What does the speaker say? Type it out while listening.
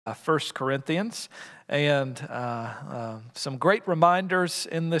1 Corinthians, and some great reminders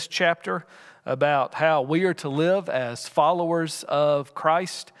in this chapter about how we are to live as followers of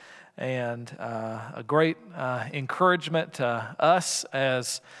Christ, and a great encouragement to us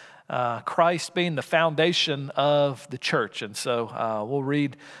as Christ being the foundation of the church. And so we'll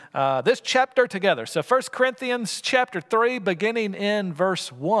read this chapter together. So 1 Corinthians chapter 3, beginning in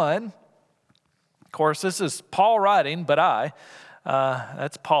verse 1. Of course, this is Paul writing, but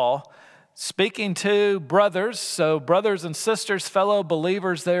that's Paul, speaking to brothers. So brothers and sisters, fellow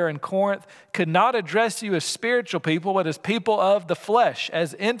believers there in Corinth, could not address you as spiritual people, but as people of the flesh,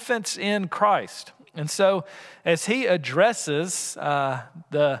 as infants in Christ. And so as he addresses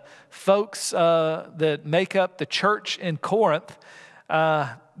the folks that make up the church in Corinth,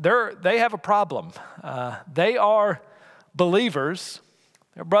 they have a problem. They are believers.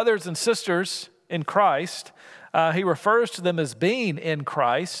 They're brothers and sisters in Christ. He refers to them as being in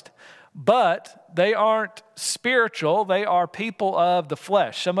Christ, but they aren't spiritual. They are people of the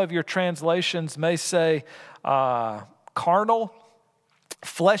flesh. Some of your translations may say carnal,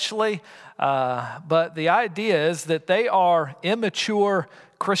 fleshly, but the idea is that they are immature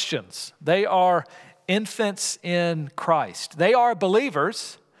Christians. They are infants in Christ. They are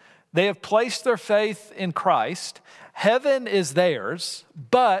believers. They have placed their faith in Christ. Heaven is theirs,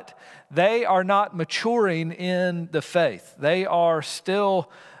 but they are not maturing in the faith. They are still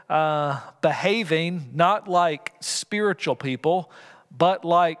behaving not like spiritual people, but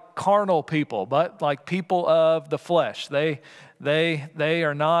like carnal people, but like people of the flesh. They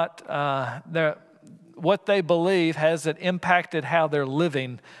are not, what they believe hasn't impacted how they're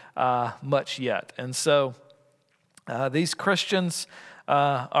living much yet. And so these Christians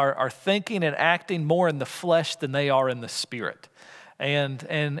are thinking and acting more in the flesh than they are in the spirit.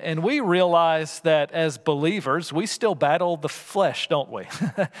 And we realize that as believers, we still battle the flesh, don't we?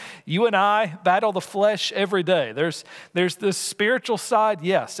 You and I battle the flesh every day. There's this spiritual side,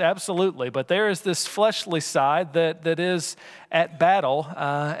 yes, absolutely, but there is this fleshly side that is at battle,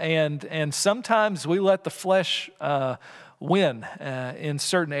 and sometimes we let the flesh win in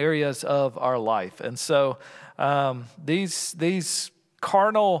certain areas of our life. And so these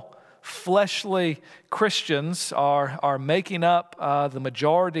carnal, fleshly Christians are making up the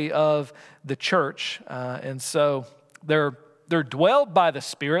majority of the church, and so they're dwelled by the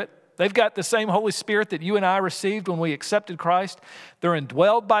Spirit. They've got the same Holy Spirit that you and I received when we accepted Christ. They're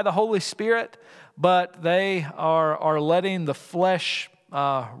indwelled by the Holy Spirit, but they are letting the flesh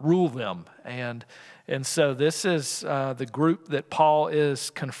rule them, and so this is the group that Paul is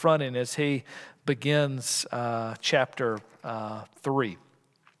confronting as he begins chapter 3.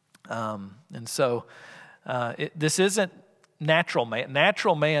 And so this isn't natural man.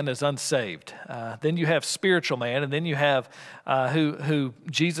 Natural man is unsaved. Then you have spiritual man, and then you have who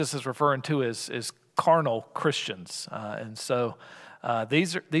Jesus is referring to as carnal Christians. And so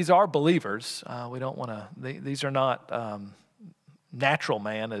these are believers. We don't want to. These are not natural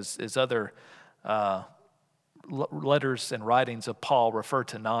man, as other letters and writings of Paul refer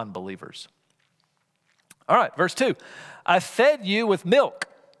to non-believers. All right, verse 2. I fed you with milk,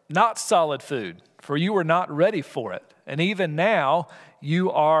 not solid food, for you were not ready for it. And even now,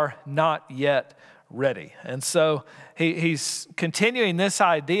 you are not yet ready. And so he's continuing this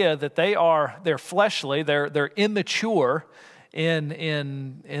idea that they're fleshly, they're immature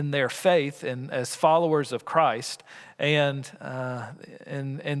in their faith and as followers of Christ. And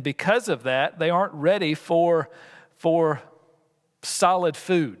because of that, they aren't ready for solid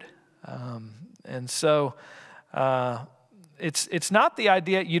food. And so it's not the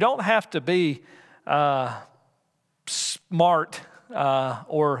idea. You don't have to be smart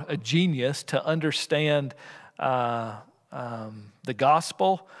or a genius to understand the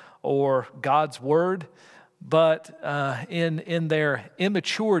gospel or God's word, but in their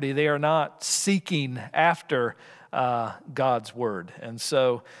immaturity, they are not seeking after God's word. And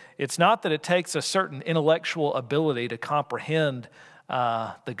so it's not that it takes a certain intellectual ability to comprehend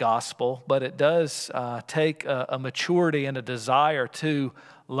the gospel, but it does take a maturity and a desire to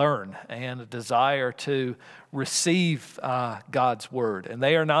learn and a desire to receive God's word. And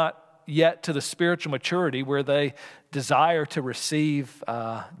they are not yet to the spiritual maturity where they desire to receive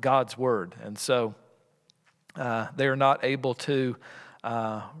God's word. And so they are not able to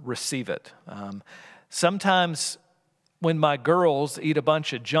receive it. Sometimes when my girls eat a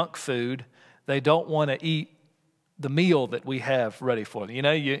bunch of junk food, they don't want to eat the meal that we have ready for them. You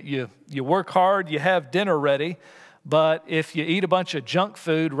know, you work hard, you have dinner ready, but if you eat a bunch of junk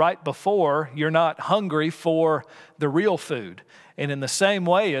food right before, you're not hungry for the real food. And in the same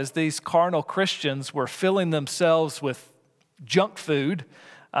way as these carnal Christians were filling themselves with junk food,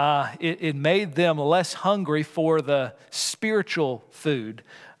 it made them less hungry for the spiritual food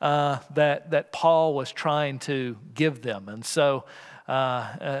that Paul was trying to give them. And so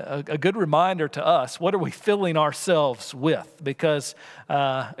a good reminder to us, what are we filling ourselves with? Because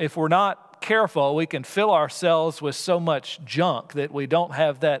if we're not careful, we can fill ourselves with so much junk that we don't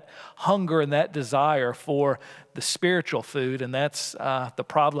have that hunger and that desire for the spiritual food. And that's the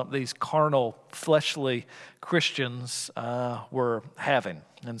problem these carnal, fleshly Christians were having.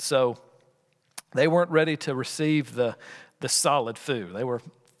 And so they weren't ready to receive the solid food. They were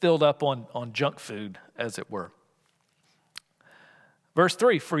filled up on junk food, as it were. Verse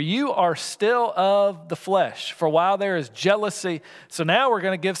 3, for you are still of the flesh, for while there is jealousy. So now we're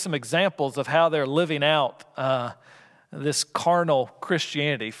going to give some examples of how they're living out this carnal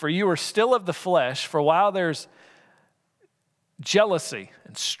Christianity. For you are still of the flesh, for while there's jealousy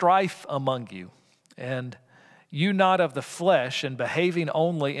and strife among you, and you not of the flesh and behaving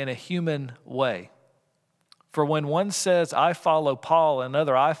only in a human way. For when one says, I follow Paul, and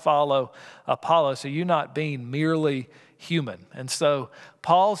another, I follow Apollos, are you not being merely human? And so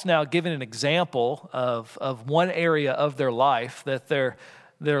Paul's now giving an example of one area of their life that they're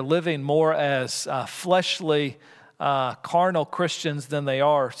living more as fleshly, carnal Christians than they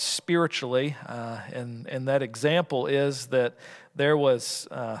are spiritually. And that example is that there was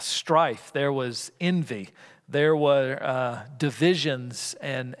strife, there was envy, there were divisions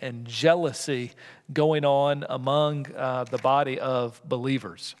and jealousy going on among the body of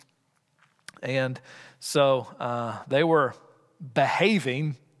believers. And so they were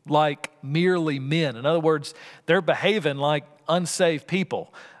behaving like merely men. In other words, they're behaving like unsaved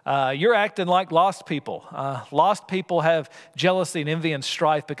people. You're acting like lost people. Lost people have jealousy and envy and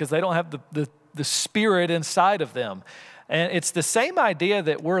strife because they don't have the spirit inside of them. And it's the same idea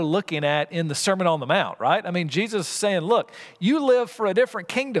that we're looking at in the Sermon on the Mount, right? I mean, Jesus is saying, look, you live for a different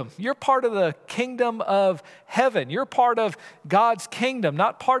kingdom. You're part of the kingdom of heaven. You're part of God's kingdom,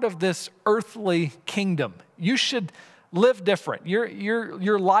 not part of this earthly kingdom. You should live different.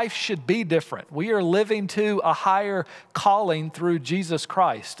 Your life should be different. We are living to a higher calling through Jesus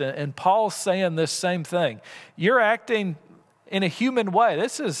Christ. And Paul's saying this same thing. You're acting in a human way.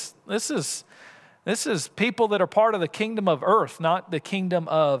 This is people that are part of the kingdom of earth, not the kingdom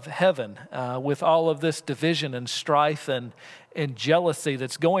of heaven, with all of this division and strife and jealousy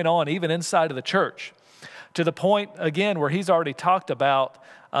that's going on even inside of the church. To the point, again, where he's already talked about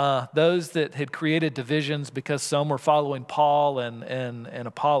those that had created divisions because some were following Paul and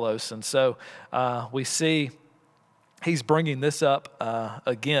Apollos. And so we see he's bringing this up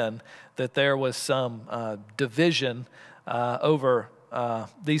again, that there was some division over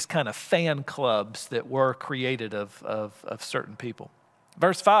these kind of fan clubs that were created of certain people.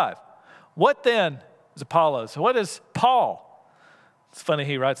 Verse 5, what then is Apollos? What is Paul? It's funny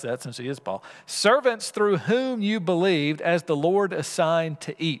he writes that since he is Paul. Servants through whom you believed as the Lord assigned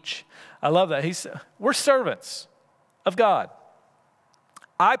to each. I love that. We're servants of God.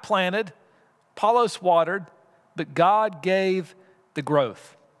 I planted, Apollos watered, but God gave the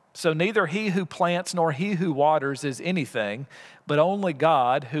growth. So neither he who plants nor he who waters is anything, but only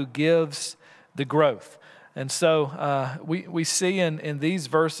God who gives the growth. And so we see in these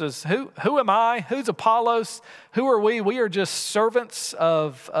verses, who am I? Who's Apollos? Who are we? We are just servants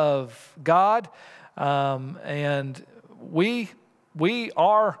of God, and we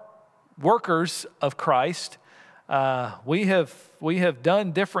are workers of Christ. We have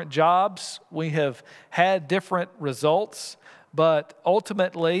done different jobs. We have had different results. But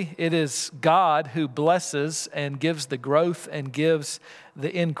ultimately, it is God who blesses and gives the growth and gives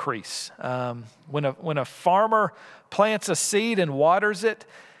the increase. When a farmer plants a seed and waters it,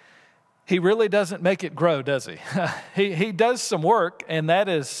 he really doesn't make it grow, does he? He does some work, and that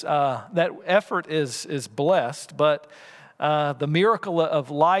effort is blessed. But the miracle of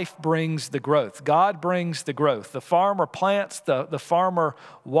life brings the growth. God brings the growth. The farmer plants, the farmer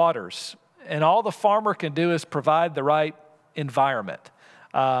waters, and all the farmer can do is provide the right environment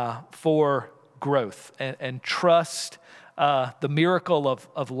for growth and trust the miracle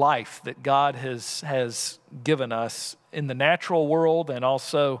of life that God has given us in the natural world and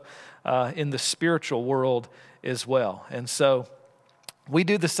also in the spiritual world as well. And so we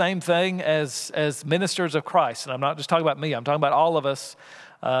do the same thing as ministers of Christ. And I'm not just talking about me, I'm talking about all of us.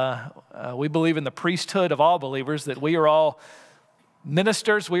 We believe in the priesthood of all believers, that we are all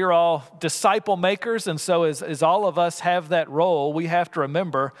ministers, we are all disciple makers, and so as all of us have that role, we have to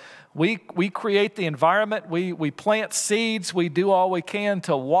remember we create the environment, we plant seeds, we do all we can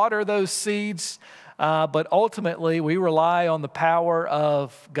to water those seeds, but ultimately we rely on the power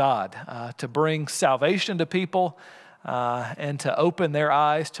of God to bring salvation to people, and to open their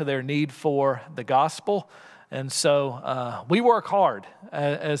eyes to their need for the gospel. And so we work hard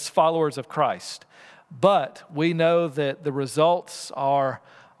as followers of Christ, but we know that the results are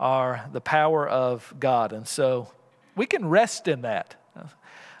the power of God. And so we can rest in that.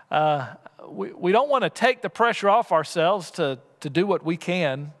 We don't want to take the pressure off ourselves to do what we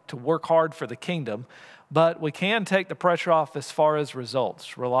can to work hard for the kingdom, but we can take the pressure off as far as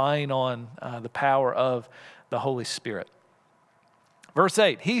results, relying on the power of the Holy Spirit. Verse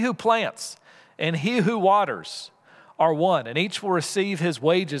 8, he who plants and he who waters are one, and each will receive his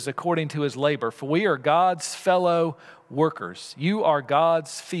wages according to his labor. For we are God's fellow workers. You are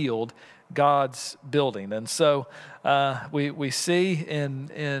God's field, God's building. And so we see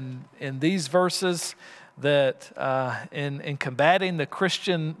in these verses that in combating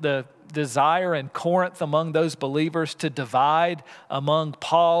the desire in Corinth among those believers to divide among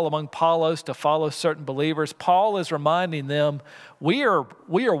Apollos to follow certain believers, Paul is reminding them, we are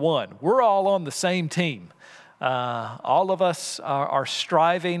one. We're all on the same team. All of us are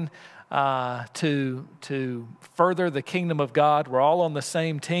striving to further the kingdom of God. We're all on the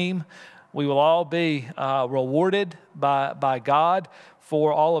same team. We will all be rewarded by God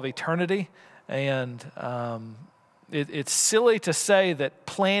for all of eternity. And it's silly to say that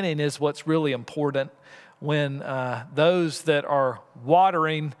planting is what's really important when those that are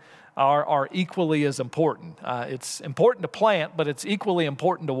watering are equally as important. It's important to plant, but it's equally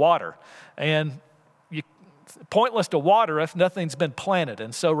important to water. And pointless to water if nothing's been planted.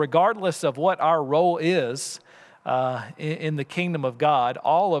 And so regardless of what our role is in the kingdom of God,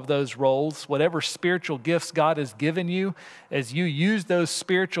 all of those roles, whatever spiritual gifts God has given you, as you use those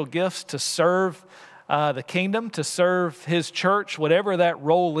spiritual gifts to serve the kingdom, to serve His church, whatever that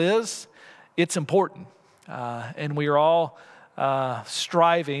role is, it's important. And we are all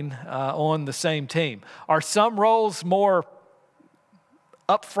striving on the same team. Are some roles more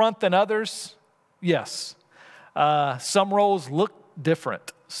upfront than others? Yes. Some roles look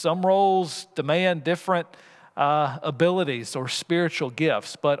different. Some roles demand different abilities or spiritual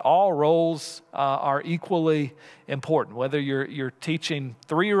gifts, but all roles are equally important. Whether you're teaching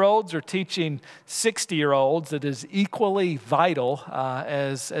 3-year-olds or teaching 60-year-olds, it is equally vital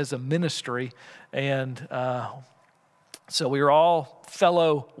as a ministry. And so we are all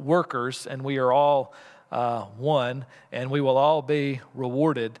fellow workers, and we are all one, and we will all be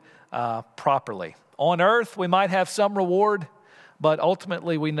rewarded properly. On earth, we might have some reward, but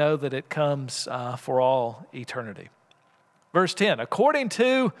ultimately we know that it comes for all eternity. Verse 10, according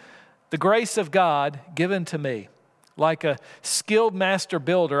to the grace of God given to me, like a skilled master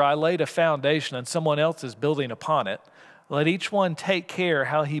builder, I laid a foundation and someone else is building upon it. Let each one take care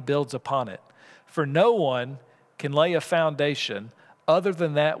how he builds upon it. For no one can lay a foundation other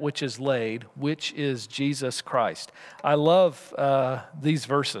than that which is laid, which is Jesus Christ. I love these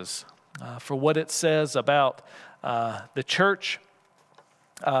verses for what it says about the church.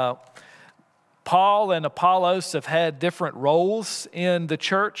 Paul and Apollos have had different roles in the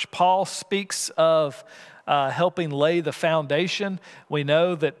church. Paul speaks of helping lay the foundation. We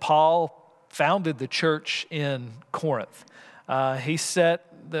know that Paul founded the church in Corinth. He set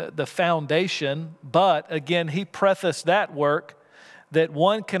the foundation, but again, he prefaced that work that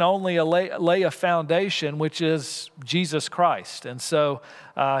one can only lay a foundation, which is Jesus Christ. And so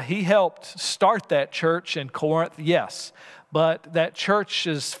he helped start that church in Corinth, yes, but that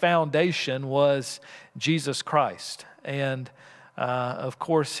church's foundation was Jesus Christ. And of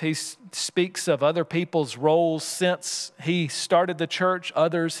course, he speaks of other people's roles since he started the church.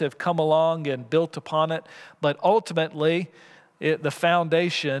 Others have come along and built upon it, but ultimately, the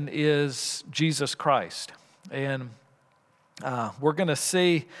foundation is Jesus Christ. And we're going to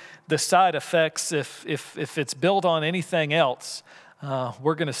see the side effects if it's built on anything else.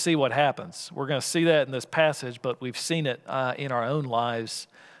 We're going to see what happens. We're going to see that in this passage, but we've seen it in our own lives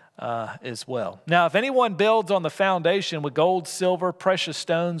as well. Now, if anyone builds on the foundation with gold, silver, precious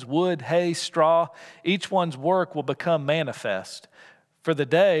stones, wood, hay, straw, each one's work will become manifest. For the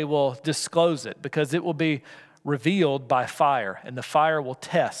day will disclose it, because it will be revealed by fire, and the fire will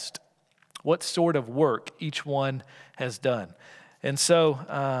test what sort of work each one has done. And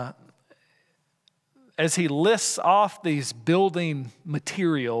so as he lists off these building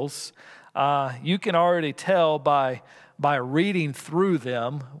materials, you can already tell by reading through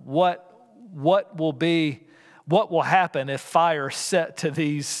them what will happen if fire is set to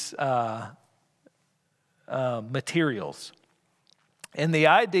these materials. And the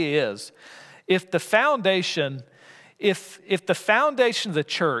idea is, if the foundation of the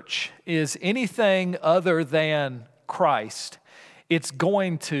church is anything other than Christ, it's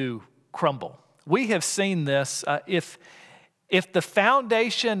going to crumble. we have seen this. If the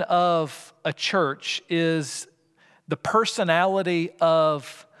foundation of a church is the personality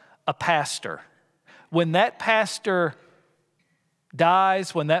of a pastor, when that pastor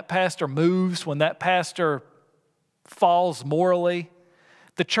dies, when that pastor moves, when that pastor falls morally,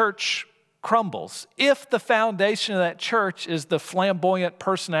 the church crumbles. If the foundation of that church is the flamboyant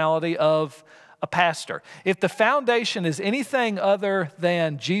personality of a pastor, if the foundation is anything other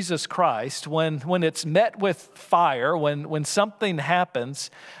than Jesus Christ, when it's met with fire, when something happens,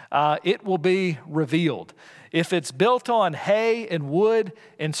 it will be revealed. If it's built on hay and wood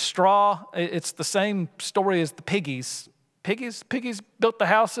and straw, it's the same story as the piggies. Piggies built the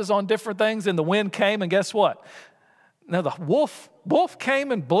houses on different things, and the wind came, and guess what? Now the wolf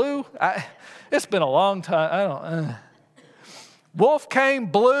came and blew. It's been a long time. Wolf came,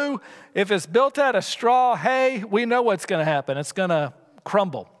 blew. If it's built out of straw, hay, we know what's going to happen. It's going to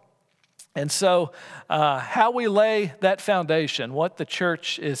crumble. And so how we lay that foundation, what the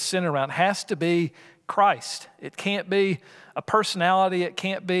church is centered around, has to be Christ. It can't be a personality. It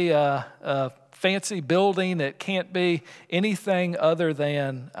can't be a fancy building. It can't be anything other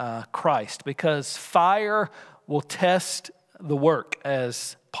than Christ, because fire will test the work,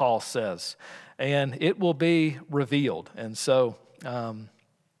 as Paul says, and it will be revealed. And so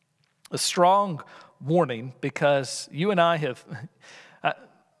a strong warning, because you and I have,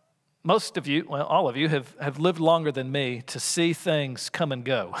 most of you, well, all of you have lived longer than me to see things come and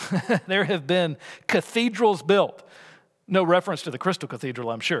go. There have been cathedrals built. No reference to the Crystal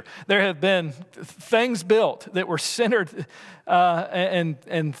Cathedral, I'm sure. There have been things built that were centered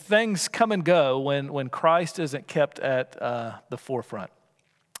and things come and go when Christ isn't kept at the forefront.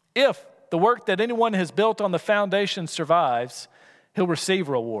 If the work that anyone has built on the foundation survives, he'll receive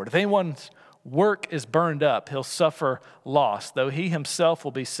a reward. If anyone's work is burned up, he'll suffer loss, though he himself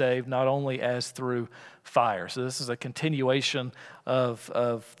will be saved, not only as through fire. So this is a continuation of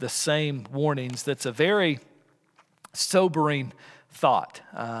the same warnings. That's a very sobering thought,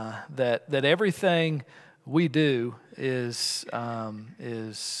 that everything we do is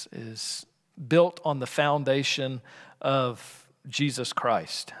built on the foundation of Jesus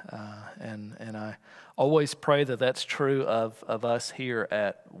Christ. And I always pray that that's true of us here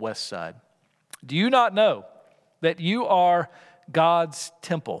at Westside. Do you not know that you are God's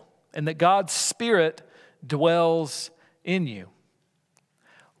temple and that God's Spirit dwells in you?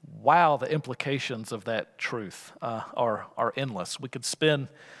 Wow, the implications of that truth are endless. We could spend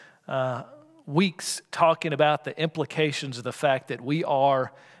weeks talking about the implications of the fact that we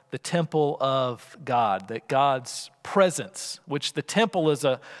are the temple of God, that God's presence, which the temple is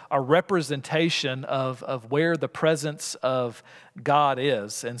a representation of where the presence of God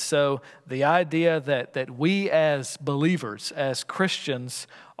is. And so the idea that we as believers, as Christians,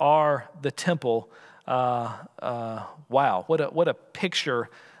 are the temple, wow, what a picture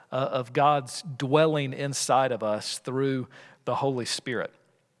of God's dwelling inside of us through the Holy Spirit.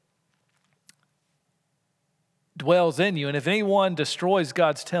 Dwells in you, and if anyone destroys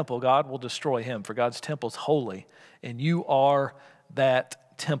God's temple, God will destroy him, for God's temple is holy, and you are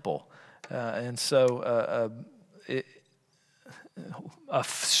that temple. And so a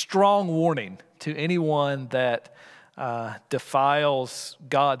strong warning to anyone that defiles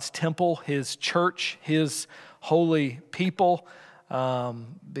God's temple, His church, His holy people,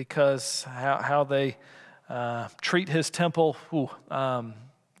 because how they treat His temple.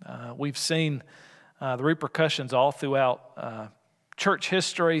 We've seen the repercussions all throughout church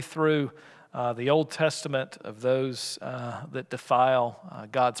history, through the Old Testament, of those that defile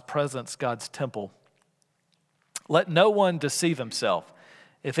God's presence, God's temple. Let no one deceive himself.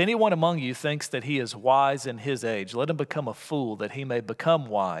 If anyone among you thinks that he is wise in his age, let him become a fool that he may become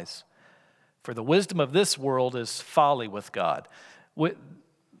wise. For the wisdom of this world is folly with God.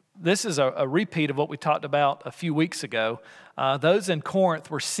 This is a repeat of what we talked about a few weeks ago. Those in Corinth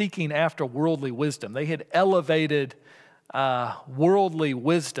were seeking after worldly wisdom. They had elevated worldly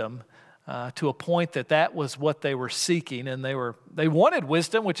wisdom to a point that was what they were seeking, and they wanted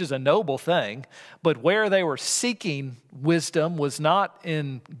wisdom, which is a noble thing, but where they were seeking wisdom was not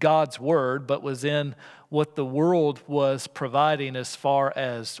in God's word, but was in what the world was providing as far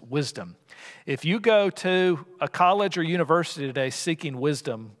as wisdom. If you go to a college or university today seeking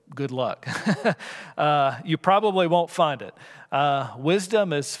wisdom, good luck. You probably won't find it.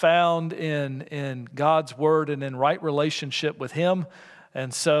 Wisdom is found in God's word and in right relationship with Him.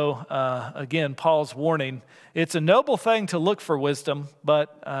 And so, again, Paul's warning, it's a noble thing to look for wisdom,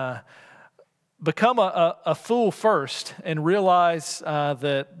 but become a fool first and realize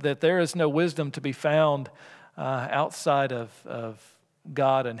that there is no wisdom to be found outside of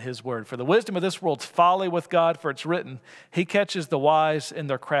God and his word. For the wisdom of this world's folly with God, for it's written, he catches the wise in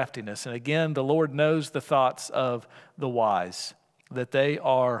their craftiness. And again, the Lord knows the thoughts of the wise, that they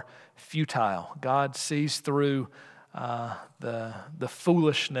are futile. God sees through the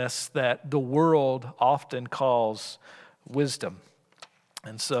foolishness that the world often calls wisdom.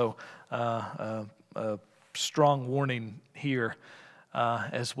 And so a strong warning here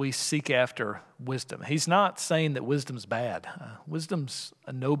as we seek after wisdom. He's not saying that wisdom's bad. Wisdom's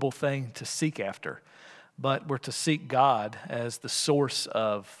a noble thing to seek after, but we're to seek God as the source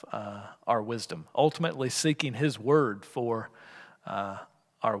of our wisdom, ultimately seeking his word for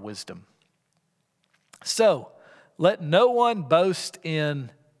our wisdom. So, let no one boast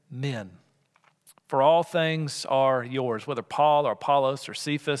in men, for all things are yours, whether Paul or Apollos or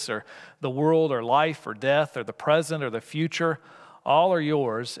Cephas or the world or life or death or the present or the future, all are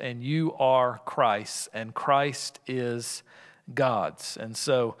yours, and you are Christ's, and Christ is God's. And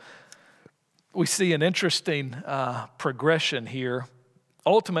so we see an interesting progression here.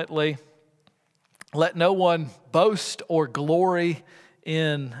 Ultimately, let no one boast or glory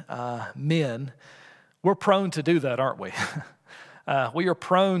in men. We're prone to do that, aren't we? We are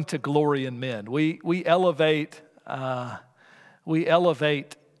prone to glory in men. We elevate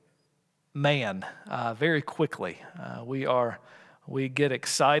man very quickly. We get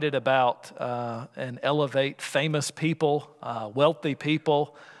excited about and elevate famous people, wealthy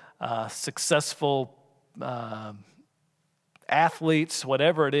people, successful athletes,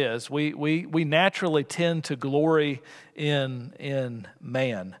 whatever it is. We naturally tend to glory in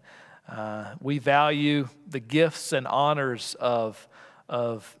man. We value the gifts and honors of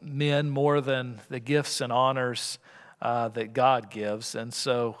men more than the gifts and honors that God gives. And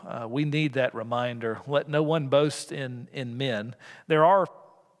so we need that reminder. Let no one boast in men. There are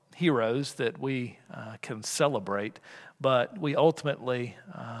heroes that we can celebrate, but we ultimately,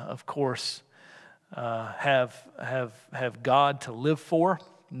 of course, have God to live for,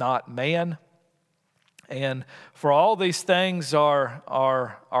 not man. And for all these things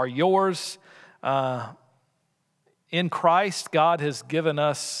are yours. In Christ, God has given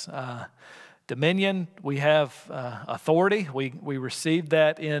us dominion. We have authority. We received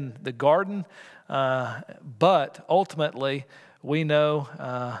that in the garden. But ultimately, we know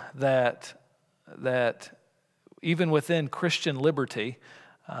that even within Christian liberty,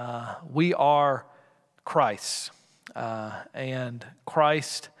 we are Christ's. And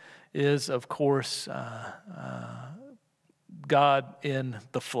Christ is, of course, God in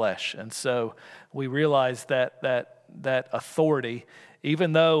the flesh. And so we realize that authority,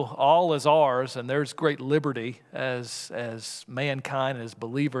 even though all is ours and there's great liberty as mankind, as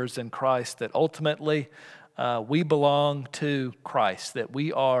believers in Christ, that ultimately we belong to Christ, that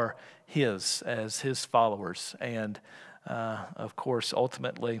we are his as his followers. And of course,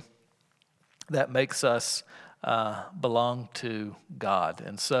 ultimately, that makes us belong to God.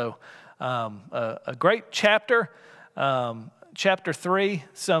 And so a great chapter, chapter 3,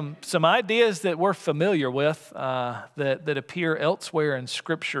 some ideas that we're familiar with that appear elsewhere in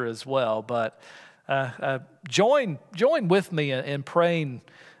Scripture as well. But join with me in praying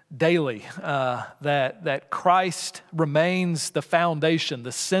daily that Christ remains the foundation,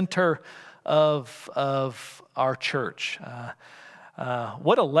 the center of our church.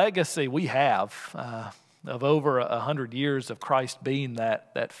 What a legacy we have of over 100 years of Christ being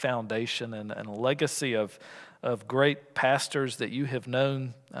that foundation, and a legacy of great pastors that you have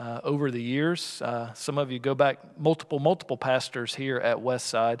known over the years. Some of you go back multiple pastors here at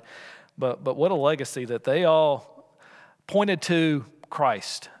Westside, but what a legacy that they all pointed to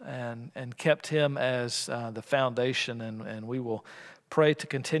Christ and kept him as the foundation, and we will pray to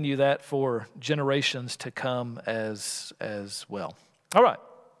continue that for generations to come as well. All right,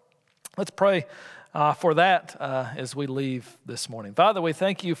 let's pray for that as we leave this morning. Father, we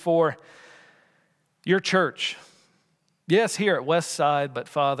thank you for your church. Yes, here at Westside, but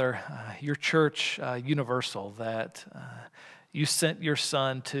Father, your church universal that you sent your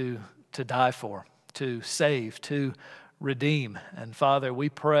Son to die for, to save, to redeem. And Father, we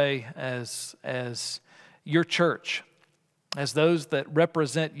pray as your church, as those that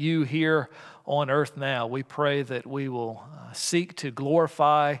represent you here on earth now, we pray that we will seek to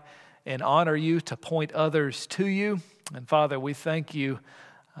glorify and honor you, to point others to you. And Father, we thank you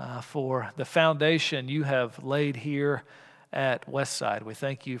for the foundation you have laid here at Westside. We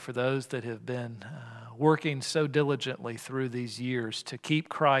thank you for those that have been working so diligently through these years to keep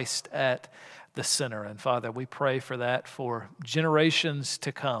Christ at the center. And Father, we pray for that for generations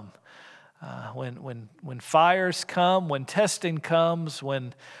to come. When fires come, when testing comes,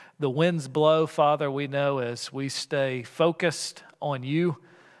 when the winds blow, Father, we know as we stay focused on you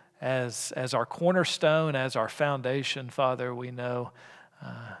as our cornerstone, as our foundation, Father, we know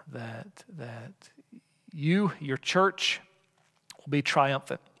that you, your church, will be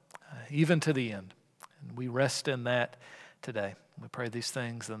triumphant even to the end. And we rest in that today. We pray these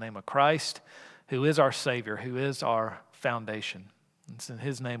things in the name of Christ, who is our Savior, who is our foundation. It's in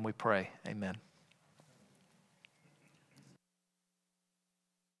his name we pray. Amen.